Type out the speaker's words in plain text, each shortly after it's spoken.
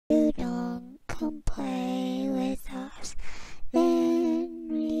You don't come play with us, then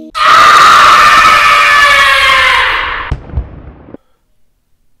we...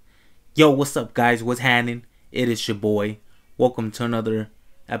 Yo, what's up guys? What's happening? It is your boy. Welcome to another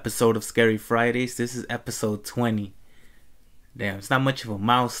episode of Scary Fridays. This is episode 20. Damn, it's not much of a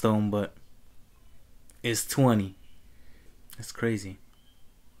milestone, but it's 20. That's crazy.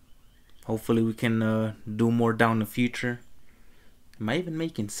 Hopefully we can do more down the future. Am I even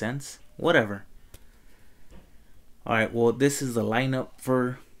making sense? Whatever. Alright, well, this is the lineup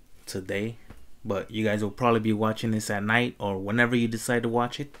for today. But you guys will probably be watching this at night or whenever you decide to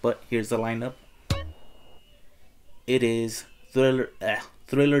watch it. But here's the lineup. It is Thriller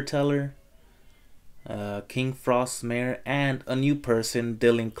Teller, King Frost Mare, and a new person,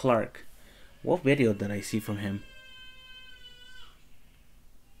 Dylan Clark. What video did I see from him?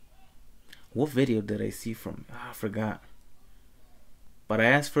 What video did I see from? I forgot. But I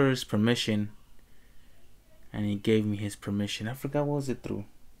asked for his permission, and he gave me his permission. I forgot what was it through.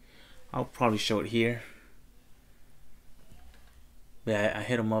 I'll probably show it here. Yeah, I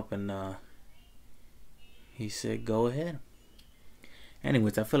hit him up and he said go ahead.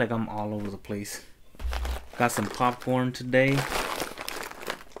 Anyways, I feel like I'm all over the place. Got some popcorn today.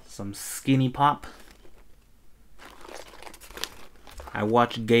 Some skinny pop. I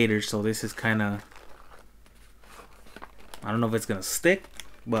watch Gators, so this is kind of... I don't know if it's going to stick.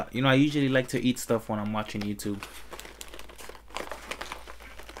 But, you know, I usually like to eat stuff when I'm watching YouTube.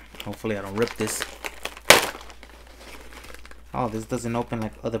 Hopefully I don't rip this. Oh, this doesn't open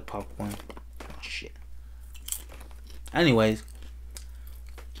like other popcorn. Oh, shit. Anyways.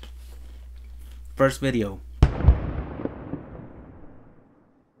 First video.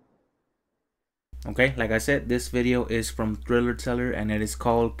 Okay, like I said, this video is from Thriller Teller and it is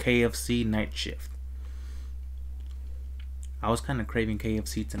called KFC Night Shift. I was kind of craving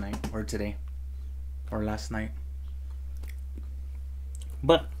KFC tonight, or today, or last night.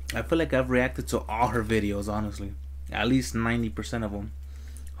 But I feel like I've reacted to all her videos, honestly. At least 90% of them.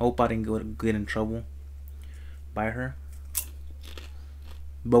 Hope I didn't get in trouble by her.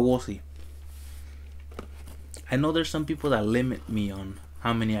 But we'll see. I know there's some people that limit me on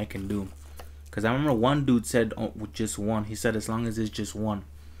how many I can do. Because I remember one dude said just one. He said as long as it's just one.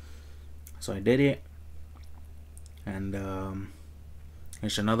 So I did it. And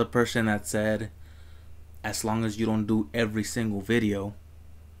there's another person that said as long as you don't do every single video.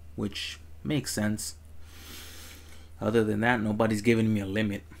 Which makes sense. Other than that, nobody's giving me a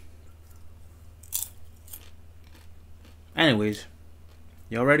limit. Anyways,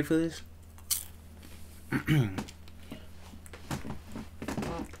 y'all ready for this?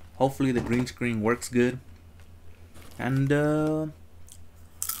 Hopefully the green screen works good. And well,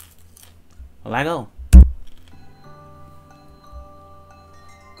 I go.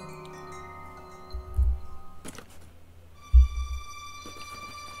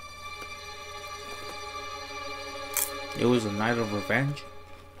 It was a night of revenge.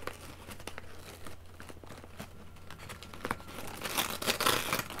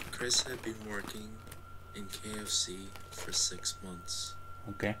 Chris had been working in KFC for 6 months.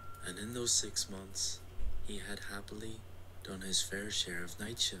 Okay. And in those 6 months, he had happily done his fair share of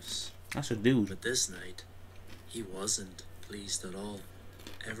night shifts. That's a dude. But this night, he wasn't pleased at all.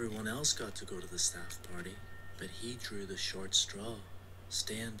 Everyone else got to go to the staff party, but he drew the short straw,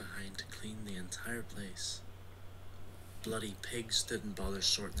 staying behind to clean the entire place. Bloody pigs didn't bother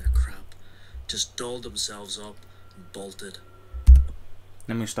sorting their crap, just dolled themselves up and bolted.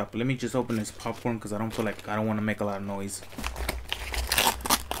 Let me stop. Let me just open this popcorn because I don't feel like I don't want to make a lot of noise.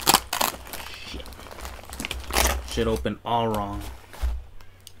 Shit opened all wrong.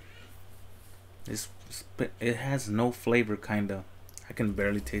 It has no flavor, kinda. I can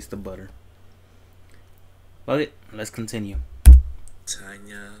barely taste the butter. Okay, let's continue.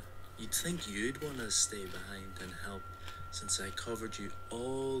 Tanya, you'd think you'd want to stay behind and help, since I covered you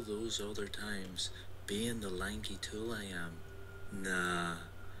all those other times, being the lanky tool I am. Nah,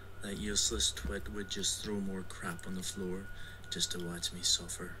 that useless twit would just throw more crap on the floor just to watch me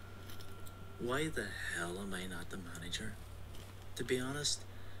suffer. Why the hell am I not the manager? To be honest,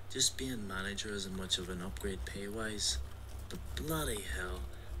 just being manager isn't much of an upgrade pay-wise, but bloody hell,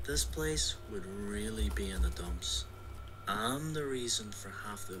 this place would really be in the dumps. I'm the reason for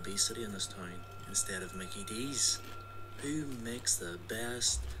half the obesity in this town, instead of Mickey D's. Who makes the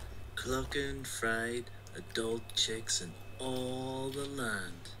best clucking fried adult chicks in all the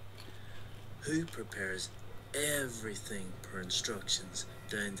land? Who prepares everything per instructions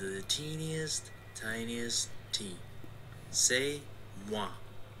down to the teeniest, tiniest tea? Say moi.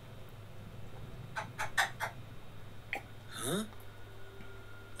 Huh?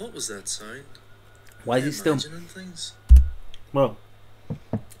 What was that sound? Why is Am I he still... imagining things? Bro,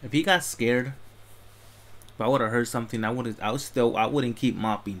 if he got scared, if I would have heard something, I wouldn't keep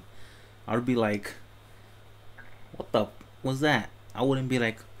mopping. I would be like, what the was that? I wouldn't be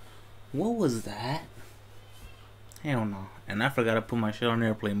like, what was that? Hell no. And I forgot to put my shit on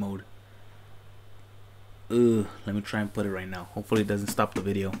airplane mode. Ugh, let me try and put it right now. Hopefully it doesn't stop the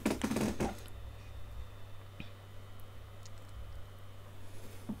video.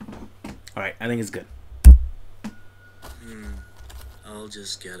 Alright, I think it's good. I'll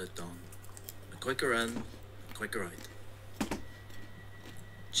just get it done. A quicker in, a quicker out.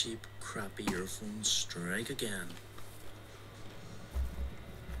 Cheap, crappy earphones strike again.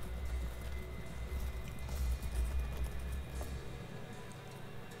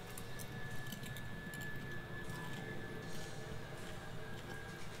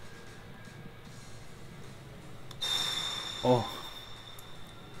 Oh.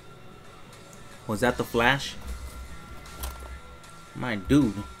 Was that the flash? My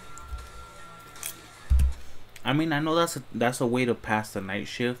dude. I mean, I know that's a way to pass the night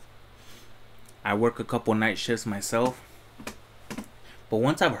shift. I work a couple night shifts myself. But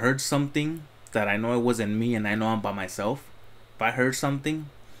once I've heard something that I know it wasn't me and I know I'm by myself, if I heard something,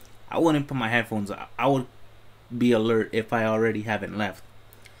 I wouldn't put my headphones on. I would be alert if I already haven't left.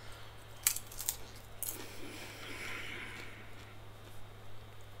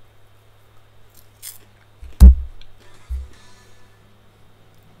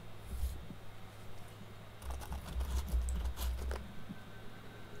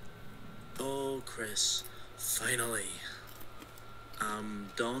 Oh, Chris, finally.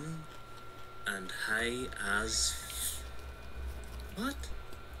 I'm done and high as... What?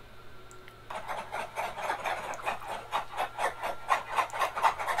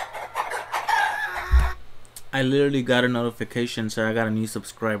 I literally got a notification, sir. I got a new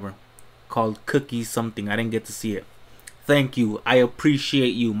subscriber called Cookie something. I didn't get to see it. Thank you. I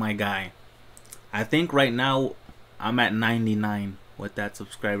appreciate you, my guy. I think right now I'm at 99 with that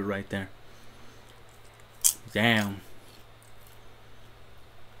subscriber right there. Damn.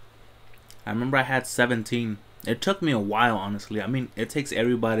 I remember I had 17. It took me a while, honestly. I mean, it takes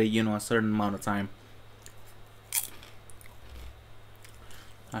everybody, you know, a certain amount of time.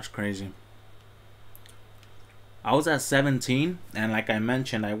 That's crazy. I was at 17, and like I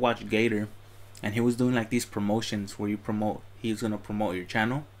mentioned, I watched Gator, and he was doing like these promotions where he's gonna promote your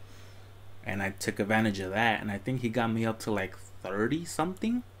channel, and I took advantage of that, and I think he got me up to like 30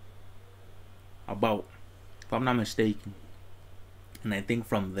 something, about, if I'm not mistaken. And I think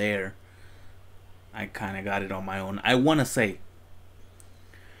from there I kind of got it on my own, I want to say.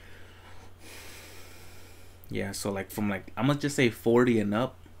 Yeah, so like from like, I'm gonna just say 40 and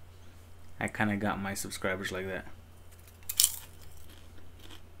up, I kind of got my subscribers like that.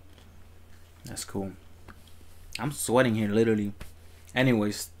 That's cool. I'm sweating here literally.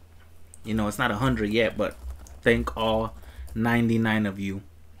 Anyways, you know, it's not 100 yet, but thank all 99 of you.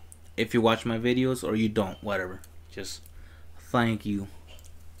 If you watch my videos or you don't, whatever, just thank you.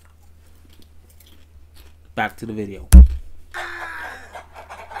 Back to the video.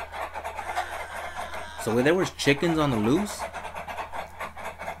 So there was chickens on the loose?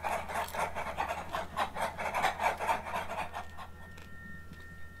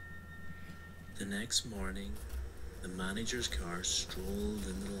 The next morning, the manager's car strolled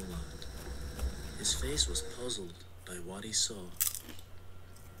into the lot. His face was puzzled by what he saw.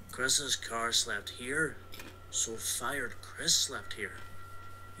 Chris's car slept here, so fired Chris slept here.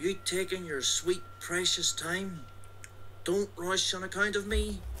 You taking your sweet, precious time? Don't rush on account of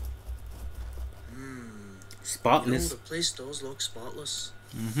me. Spotless. You know, the place does look spotless.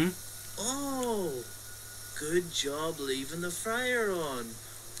 Mm-hmm. Oh, good job leaving the fryer on.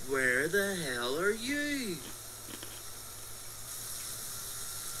 Where the hell are you?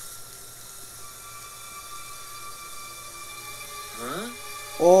 Huh?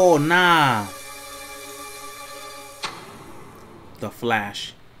 Oh, nah. The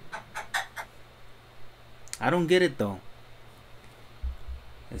Flash. I don't get it though.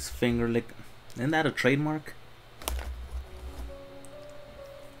 His finger lick. Isn't that a trademark?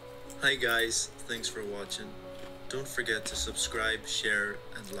 Hi guys, thanks for watching. Don't forget to subscribe, share,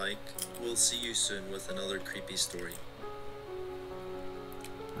 and like. We'll see you soon with another creepy story.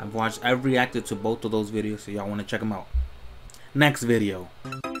 I've reacted to both of those videos, so y'all want to check them out. Next video.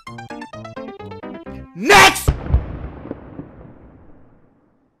 Next!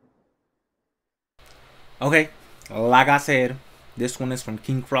 Okay, like I said, this one is from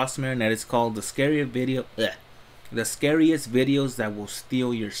King Frostmare, and that is called The Scariest Videos That Will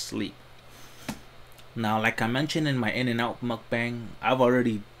Steal Your Sleep. Now, like I mentioned in my In and Out mukbang, I've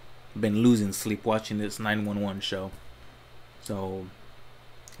already been losing sleep watching this 911 show. So,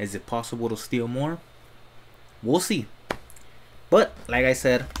 is it possible to steal more? We'll see. But, like I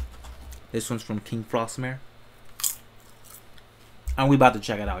said, this one's from King Frostmare. And we about to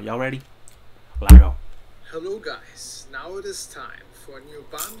check it out. Y'all ready? Let's go. Hello guys, now it is time for a new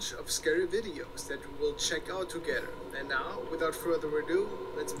bunch of scary videos that we will check out together. And now, without further ado,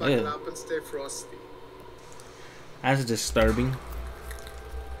 let's buckle up and stay frosty. That's disturbing.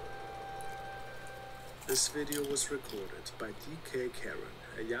 This video was recorded by DK Karen,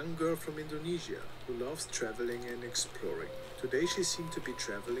 a young girl from Indonesia who loves traveling and exploring. Today she seemed to be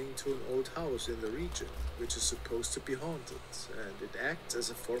traveling to an old house in the region, which is supposed to be haunted, and it acts as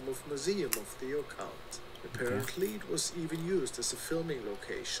a form of museum of the occult. Apparently it was even used as a filming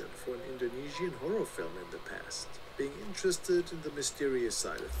location for an Indonesian horror film in the past. Being interested in the mysterious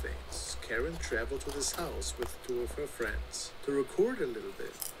side of things, Karen traveled to this house with 2 of her friends to record a little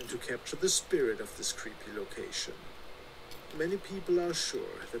bit and to capture the spirit of this creepy location. Many people are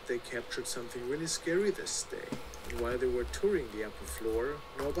sure that they captured something really scary this day, and while they were touring the upper floor,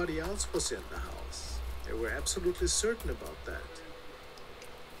 nobody else was in the house. They were absolutely certain about that.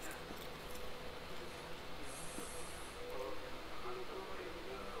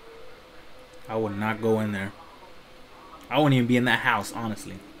 I would not go in there. I wouldn't even be in that house,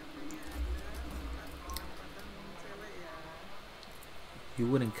 honestly. You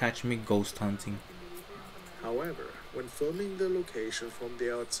wouldn't catch me ghost hunting. However, when filming the location from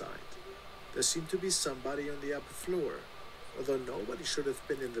the outside, there seemed to be somebody on the upper floor, although nobody should have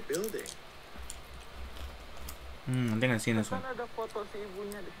been in the building. I think I've seen this one.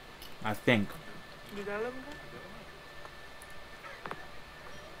 I think.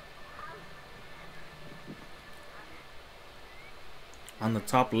 On the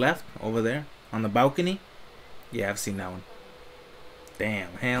top left, over there, on the balcony. Yeah, I've seen that one.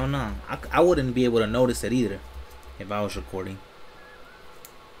 Damn, hell no. I wouldn't be able to notice it either if I was recording.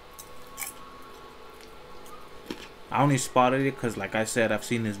 I only spotted it because, like I said, I've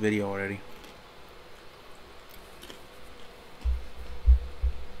seen this video already.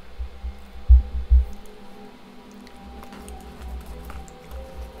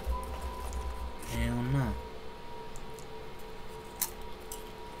 Hell no.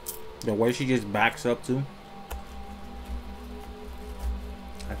 The way she just backs up to,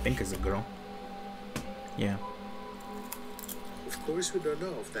 I think it's a girl. Yeah. Of course we don't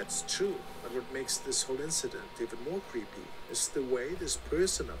know if that's true, but what makes this whole incident even more creepy is the way this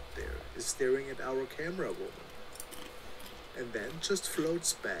person up there is staring at our camera woman, and then just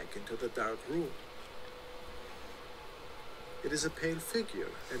floats back into the dark room. It is a pale figure,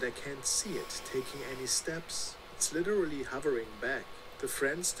 and I can't see it taking any steps. It's literally hovering back. The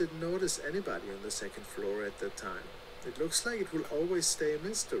friends didn't notice anybody on the 2nd floor at that time. It looks like it will always stay a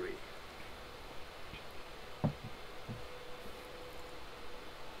mystery.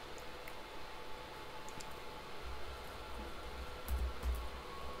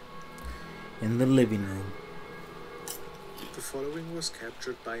 In the living room. The following was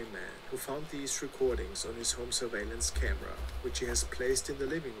captured by a man who found these recordings on his home surveillance camera, which he has placed in the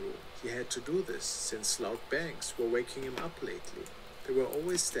living room. He had to do this since loud bangs were waking him up lately. They were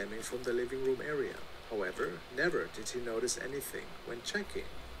always stemming from the living room area. However, never did he notice anything when checking.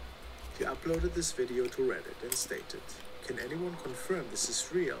 He uploaded this video to Reddit and stated, "Can anyone confirm this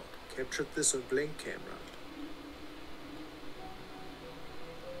is real? Captured this on Blink camera."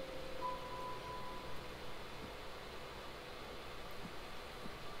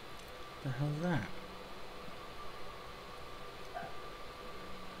 The hell's that?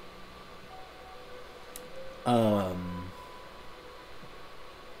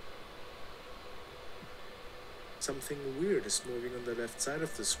 Something weird is moving on the left side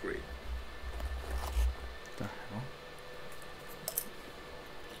of the screen. The hell?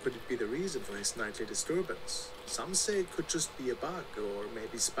 Could it be the reason for his nightly disturbance? Some say it could just be a bug or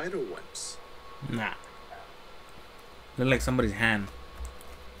maybe spider webs. Nah. Look like somebody's hand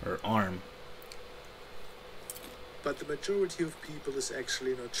or arm. But the majority of people is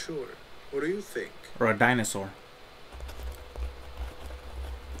actually not sure. What do you think? Or a dinosaur.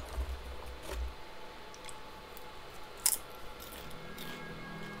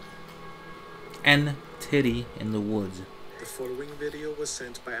 And titty in the woods. The following video was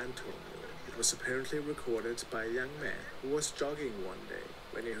sent by Antonio. It was apparently recorded by a young man who was jogging one day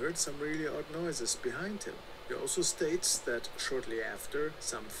when he heard some really odd noises behind him. He also states that shortly after,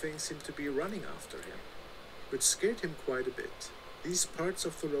 something seemed to be running after him, which scared him quite a bit. These parts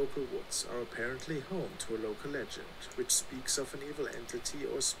of the local woods are apparently home to a local legend, which speaks of an evil entity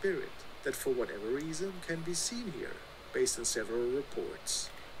or spirit that for whatever reason can be seen here, based on several reports.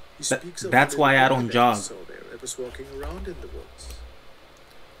 He speaks of That's a little why I boy don't that jog. he saw there that was walking around in the woods.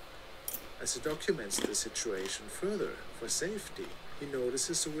 As he documents the situation further for safety, he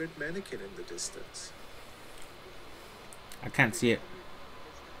notices a weird mannequin in the distance. I can't see it.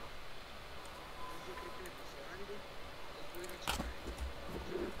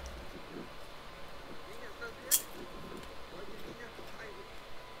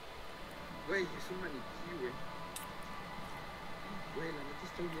 Güey, es un maniquí, güey. Güey, la neta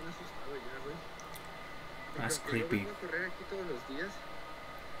estoy bien asustado ya, güey. Porque That's aunque yo creepy. vengo a correr aquí todos los días,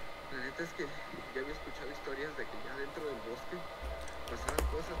 la neta es que ya había escuchado historias de que ya dentro del bosque pasaban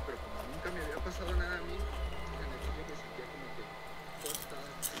cosas, pero como nunca me había pasado nada a mí, la neta yo me sentía como que todo estaba...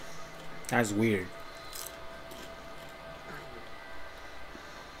 That's weird. Ay, güey.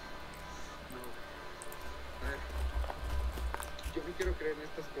 No, a ver, yo no quiero creer en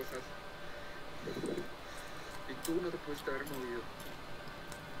estas cosas. Y tú no te pudiste haber movido.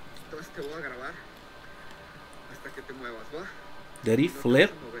 Entonces te voy a grabar hasta que te muevas, ¿va? Did he No te vas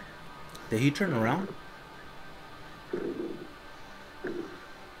flip? a mover. Did he turn around?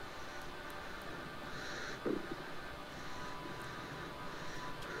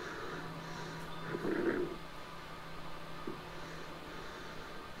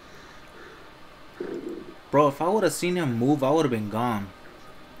 Bro, if I would have seen him move, I would have been gone.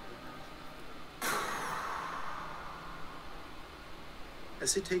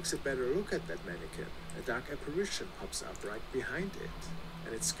 As he takes a better look at that mannequin, a dark apparition pops up right behind it,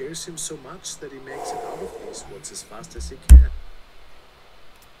 and it scares him so much that he makes it out of these woods as fast as he can.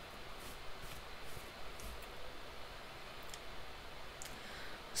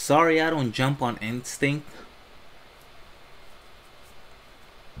 Sorry, I don't jump on instinct.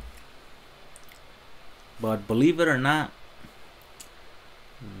 But believe it or not,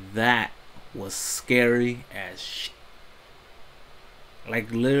 that was scary as shit.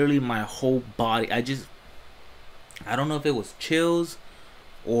 Like literally my whole body. I don't know if it was chills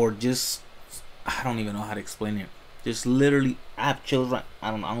or just, I don't even know how to explain it. Just literally, I have chills right.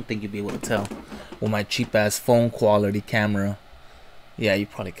 I don't think you'd be able to tell with my cheap ass phone quality camera. Yeah, you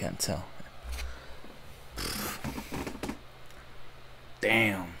probably can't tell.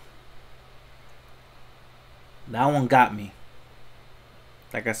 Damn. That one got me.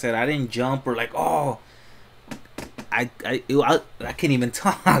 Like I said, I didn't jump or like, oh, I can't even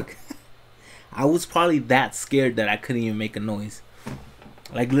talk. I was probably that scared that I couldn't even make a noise.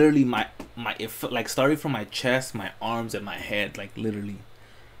 Like literally, it felt like started from my chest, my arms, and my head. Like literally,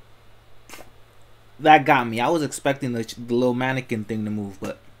 that got me. I was expecting the little mannequin thing to move,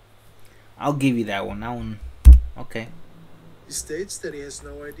 but I'll give you that one. That one, okay. He states that he has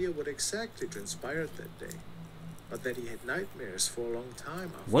no idea what exactly transpired that day, but that he had nightmares for a long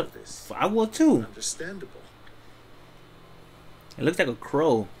time after this. I will too. Understandable. It looks like a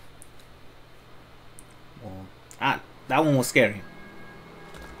crow. Well, that one was scary.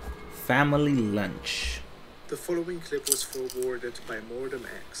 Family lunch. The following clip was forwarded by Mordem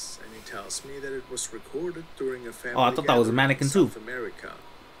X, and he tells me that it was recorded during a family I thought that was a gathering mannequin in too. South America.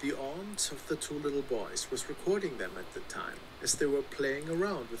 The aunt of the two little boys was recording them at the time, as they were playing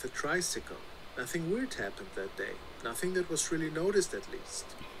around with a tricycle. Nothing weird happened that day, nothing that was really noticed at least.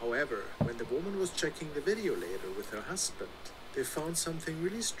 However, when the woman was checking the video later with her husband, they found something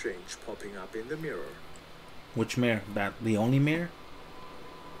really strange popping up in the mirror. Which mirror? The only mirror?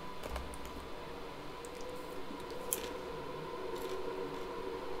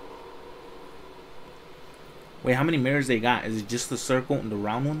 Wait, how many mirrors they got? Is it just the circle and the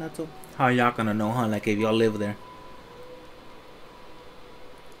round one that's all? How y'all gonna know, huh? Like if y'all live there.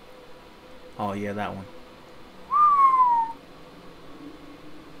 Oh yeah, that one.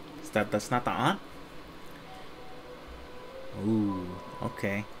 That's not the aunt? Ooh,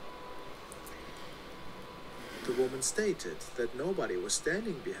 okay. The woman stated that nobody was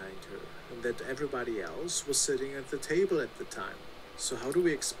standing behind her and that everybody else was sitting at the table at the time. So how do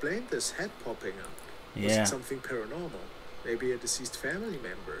we explain this head popping up? Was Yeah. it something paranormal? Maybe a deceased family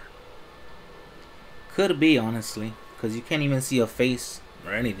member? Could be, honestly. Because you can't even see a face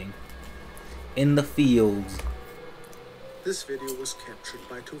or anything. In the fields. This video was captured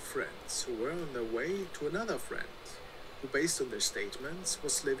by two friends who were on their way to another friend, who based on their statements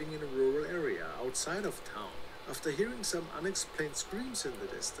was living in a rural area outside of town. After hearing some unexplained screams in the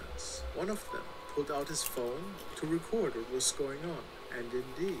distance, one of them pulled out his phone to record what was going on. And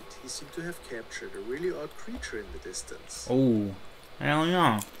indeed, he seemed to have captured a really odd creature in the distance. Oh, hell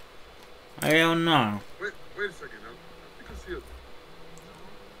no. Hell no. Wait a second now. I think I see a...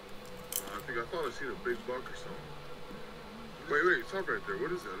 I thought I seen a big buck or something. Wait, stop right there.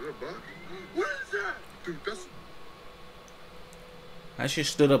 What is that? Is that a buck? What is that? Dude, I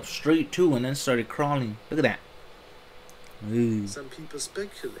just stood up straight too and then started crawling. Look at that. Ooh. Some people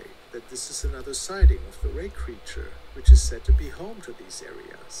speculate that this is another sighting of the ray creature, which is said to be home to these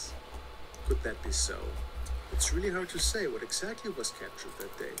areas. Could that be so? It's really hard to say what exactly was captured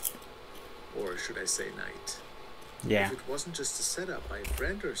that day. Or should I say night? Yeah. If it wasn't just a setup by a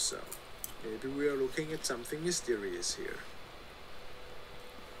friend or so, maybe we are looking at something mysterious here.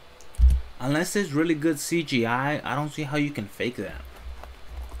 Unless it's really good CGI, I don't see how you can fake that.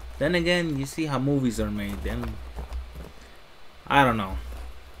 Then again, you see how movies are made. Then I don't know.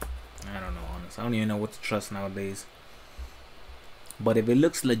 Honestly, I don't even know what to trust nowadays. But if it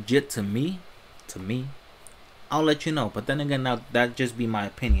looks legit to me, I'll let you know. But then again, now that just be my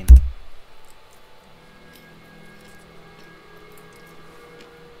opinion.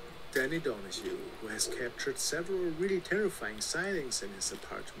 Danny Donahue, who has captured several really terrifying sightings in his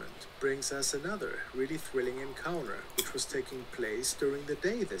apartment, brings us another really thrilling encounter, which was taking place during the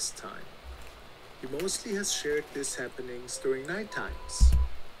day this time. He mostly has shared these happenings during night times.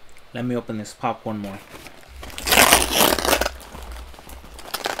 Let me open this popcorn more.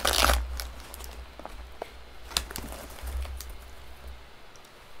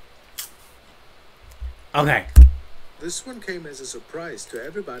 Okay. This one came as a surprise to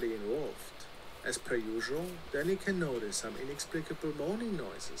everybody involved. As per usual, Danny can notice some inexplicable moaning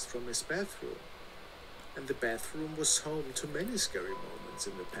noises from his bathroom. And the bathroom was home to many scary moments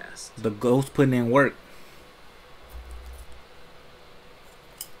in the past. The ghost putting in work.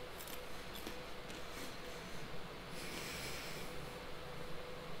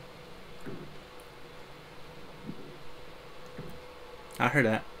 I heard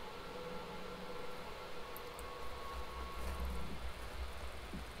that.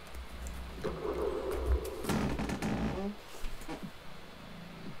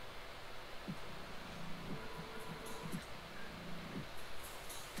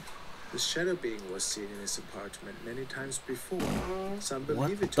 The shadow being was seen in his apartment many times before. Some What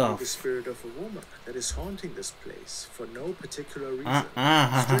believe it the to be the spirit of a woman that is haunting this place for no particular reason.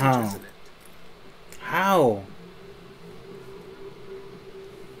 How? Strange, isn't it? How?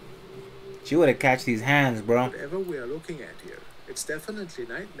 She would have catch these hands, bro. Whatever we are looking at here, it's definitely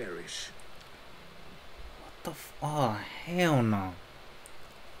nightmarish. What the oh, hell no.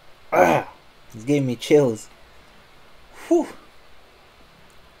 Ugh. This gave me chills. Whew.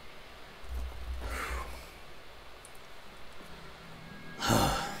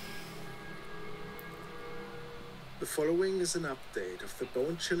 The following is an update of the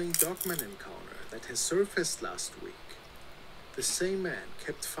bone-chilling dogman encounter that has surfaced last week. The same man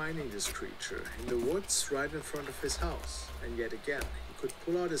kept finding this creature in the woods right in front of his house, and yet again he could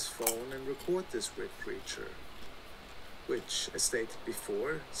pull out his phone and record this weird creature, which, as stated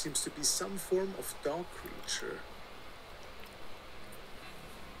before, seems to be some form of dog creature.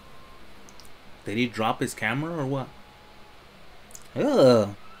 Did he drop his camera or what?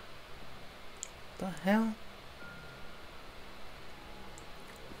 Ugh. The hell?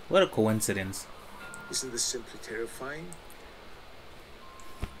 What a coincidence. Isn't this simply terrifying?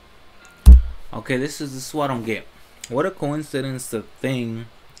 Okay, this is what I don't get. What a coincidence the thing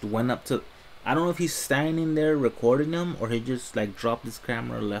went up to. I don't know if he's standing there recording them or he just like dropped his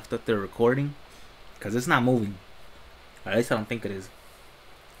camera, left it there recording, because it's not moving. At least I don't think it is.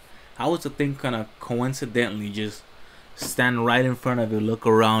 How was the thing gonna coincidentally just stand right in front of you, look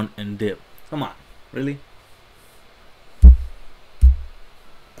around and dip? Come on, really?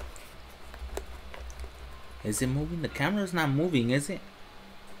 Is it moving? The camera's not moving, is it?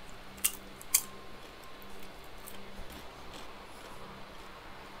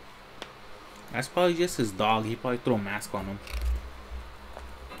 That's probably just his dog. He probably threw a mask on him.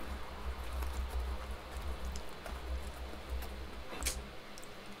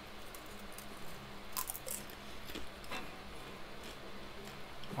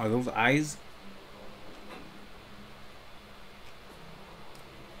 Are those eyes?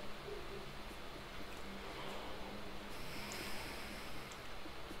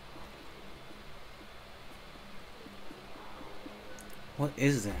 What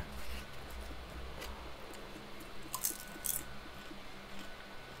is that?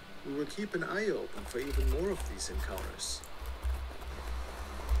 We will keep an eye open for even more of these encounters.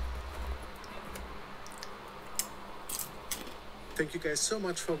 Thank you guys so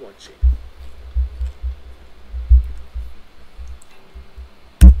much for watching.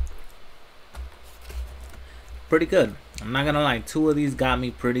 Pretty good. I'm not gonna lie, 2 of these got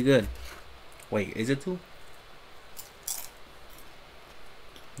me pretty good. Wait, is it 2?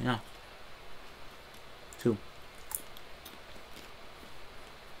 Yeah. 2.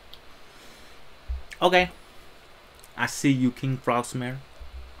 Okay. I see you, King Frostmare.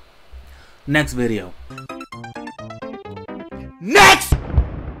 Next video. Next!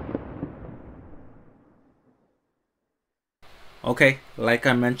 Okay, like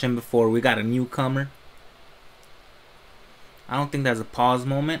I mentioned before, we got a newcomer. I don't think that's a pause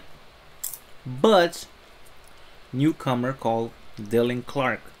moment, but newcomer called Dylan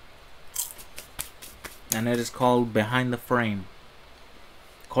Clark, and it is called Behind the Frame.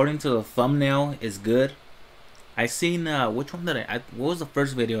 According to the thumbnail, it's good. I seen which one did what was the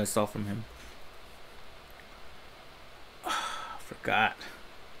first video I saw from him?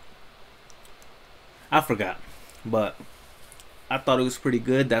 I forgot, but I thought it was pretty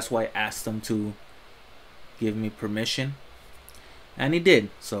good. That's why I asked him to give me permission, and he did.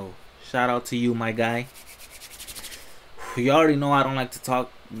 So shout out to you, my guy. You already know I don't like to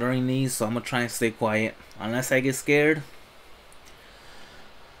talk during these, so I'm gonna try and stay quiet unless I get scared.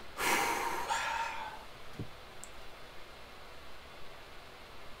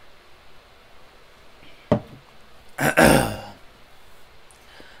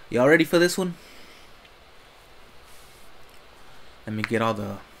 Y'all ready for this one? Let me get all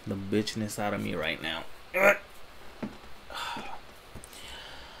the bitchness out of me right now.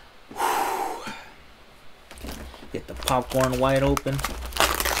 Get the popcorn wide open.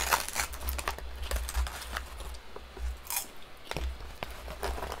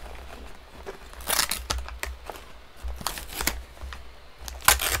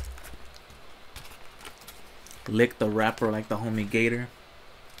 Lick the wrapper like the homie Gator.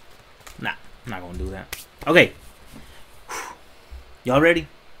 Nah, I'm not gonna do that. Okay. Y'all ready?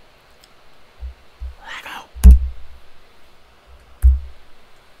 Let go.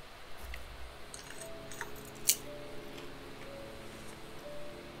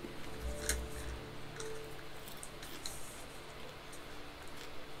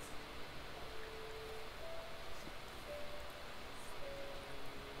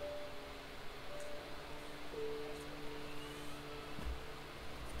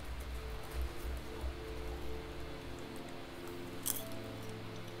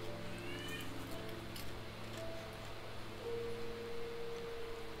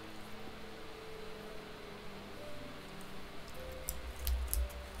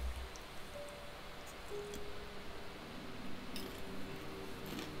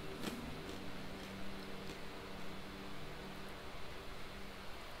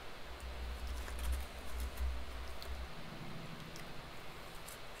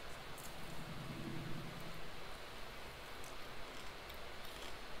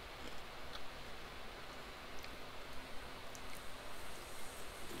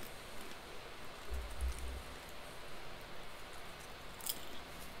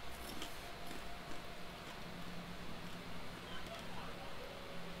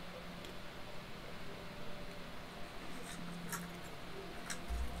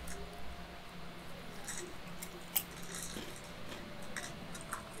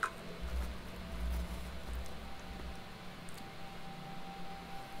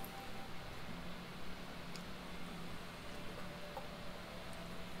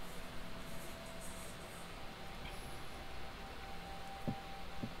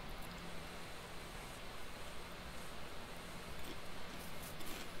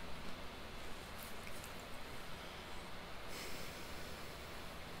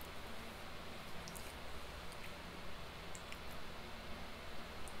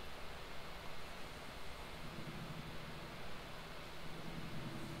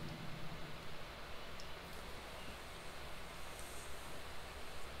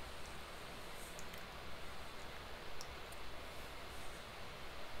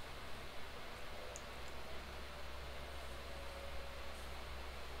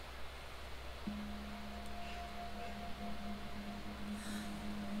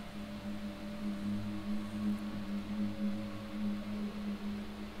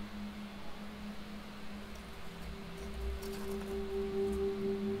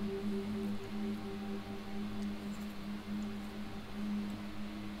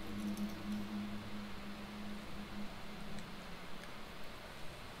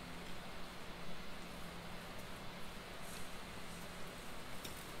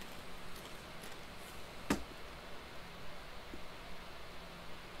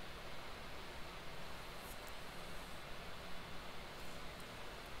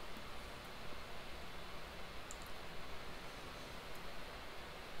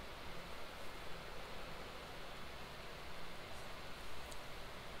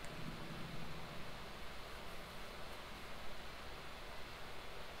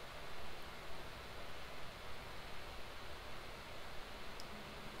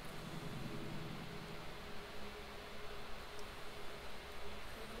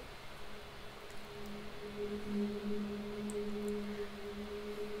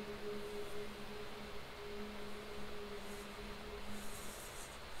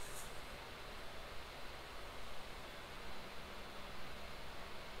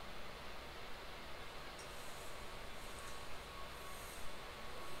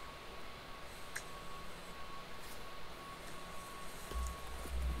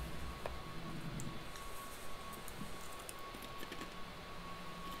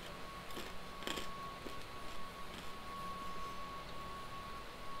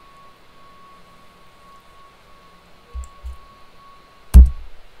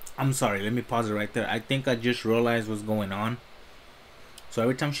 I'm sorry, let me pause it right there. I think I just realized what's going on. So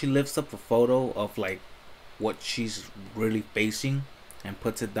every time she lifts up a photo of like what she's really facing and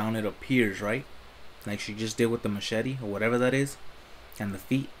puts it down, it appears, right? Like she just did with the machete or whatever that is. And the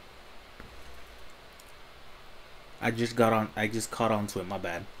feet. I just caught on to it, my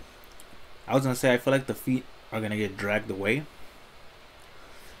bad. I was gonna say I feel like the feet are gonna get dragged away.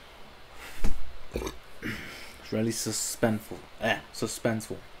 It's really suspenseful.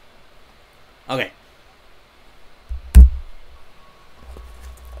 Suspenseful. Okay.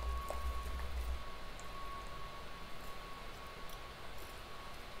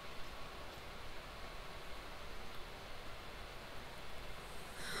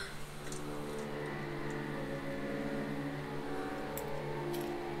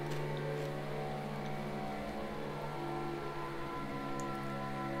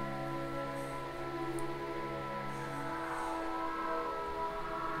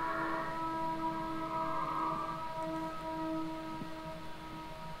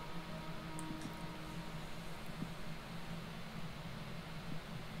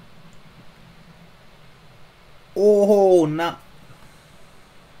 Oh, no.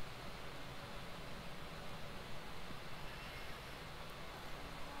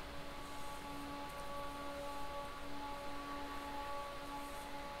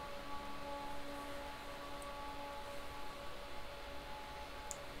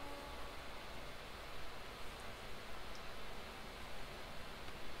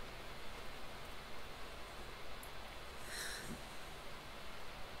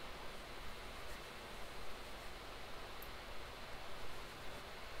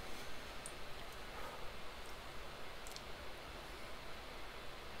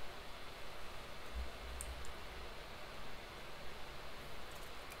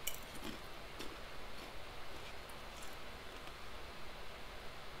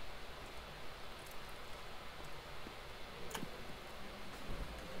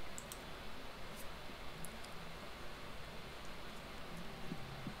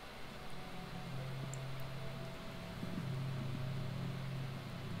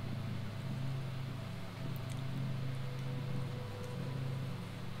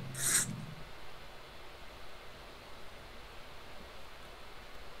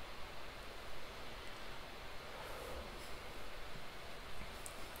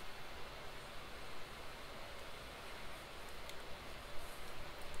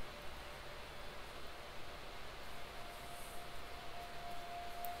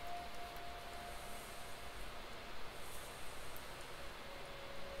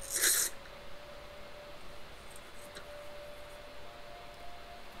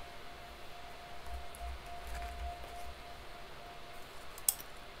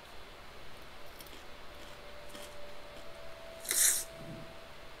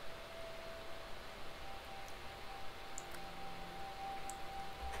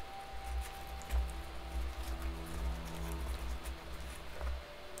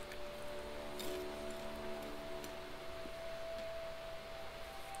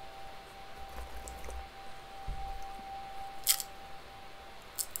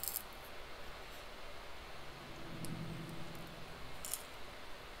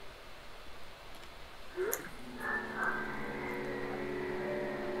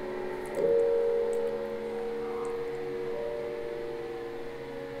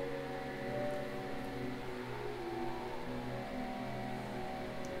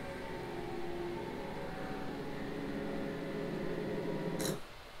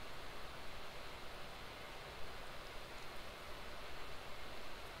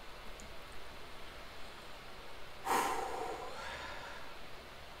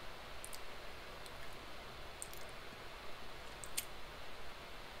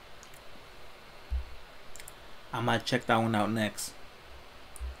 I might check that one out next.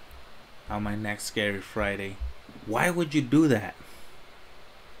 On my next Scary Friday. Why would you do that?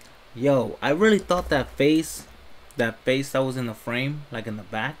 Yo, I really thought that face that was in the frame, like in the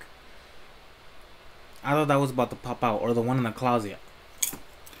back, I thought that was about to pop out, or the one in the closet.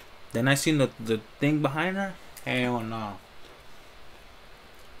 Then I seen the thing behind her. Hell no.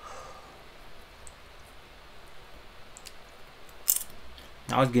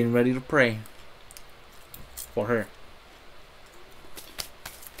 I was getting ready to pray for her.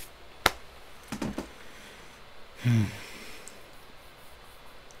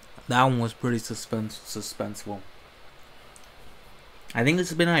 That one was pretty suspenseful. I think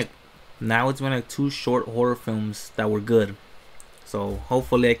it's been like two short horror films that were good. So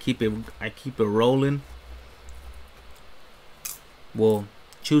hopefully I keep it rolling. Well,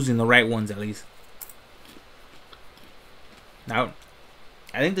 choosing the right ones at least. Now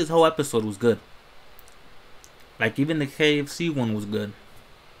I think this whole episode was good. Like, even the KFC one was good.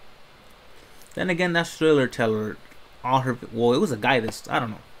 Then again, that Thriller Teller, all her, well, it was a guy that's, I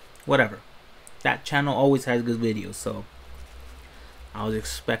don't know, whatever. That channel always has good videos, so I was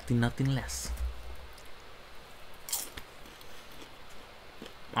expecting nothing less.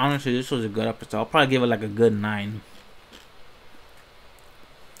 Honestly, this was a good episode. I'll probably give it like a good 9.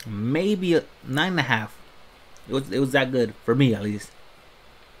 Maybe a 9.5. It was that good for me, at least.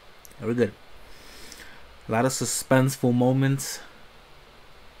 They were good. A lot of suspenseful moments.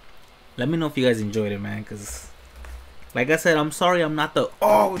 Let me know if you guys enjoyed it, man. Cause, like I said, I'm sorry I'm not the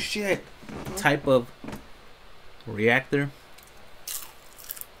oh shit type of reactor.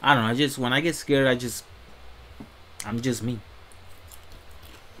 I don't know. I just, when I get scared, I'm just me.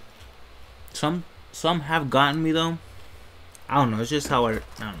 Some have gotten me though. I don't know. It's just how I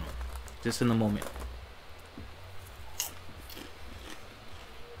don't know. Just in the moment.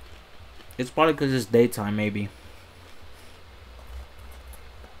 It's probably because it's daytime, maybe.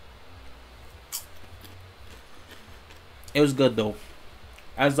 It was good though.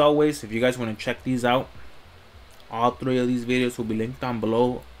 As always, if you guys want to check these out, all 3 of these videos will be linked down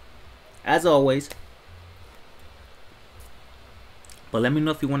below. As always. But let me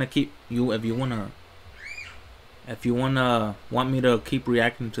know if you want to keep want me to keep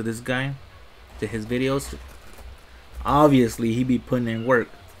reacting to this guy, to his videos. Obviously, he be putting in work.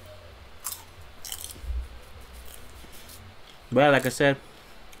 But like I said,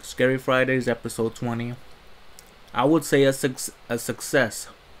 Scary Fridays episode 20. I would say a success.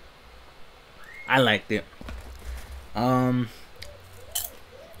 I liked it.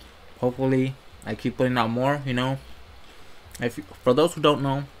 Hopefully I keep putting out more, you know. For those who don't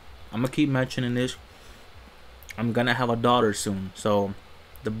know, I'm gonna keep mentioning this. I'm gonna have a daughter soon, so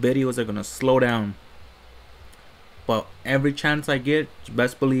the videos are gonna slow down. But every chance I get,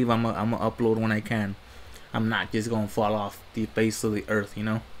 best believe I'm gonna upload when I can. I'm not just gonna fall off the face of the earth, you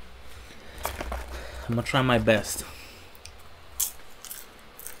know. I'm gonna try my best.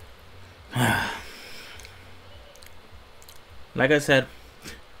 Like I said,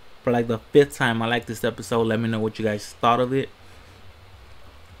 for like the 5th time, I like this episode. Let me know what you guys thought of it.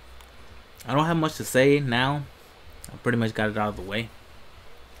 I don't have much to say now. I pretty much got it out of the way.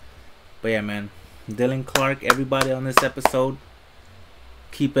 But yeah, man. Dylan Clark, everybody on this episode,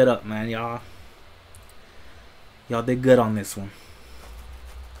 keep it up, man. Y'all did good on this one.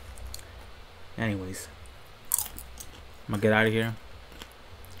 Anyways, I'm gonna get out of here.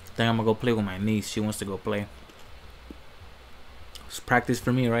 I think I'm gonna go play with my niece. She wants to go play. It's practice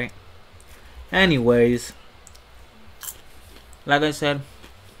for me, right? Anyways, like I said,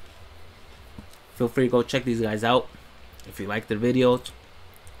 feel free to go check these guys out if you like their videos.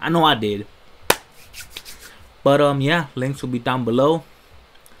 I know I did. But yeah, links will be down below.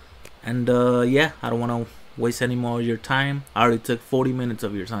 And yeah, I don't want to waste any more of your time. I already took 40 minutes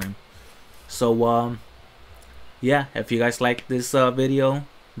of your time. So yeah, if you guys like this video,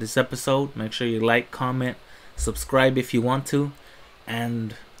 this episode, make sure you like, comment, subscribe if you want to,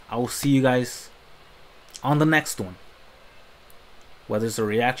 and I will see you guys on the next one. Whether it's a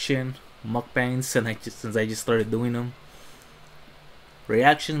reaction, mukbangs, since I just started doing them,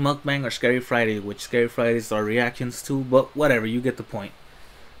 reaction, mukbang, or Scary Friday, which Scary Fridays are reactions too, but whatever, you get the point.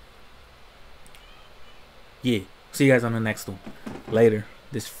 Yeah, see you guys on the next one. Later.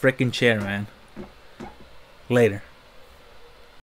 This freaking chair, man. Later.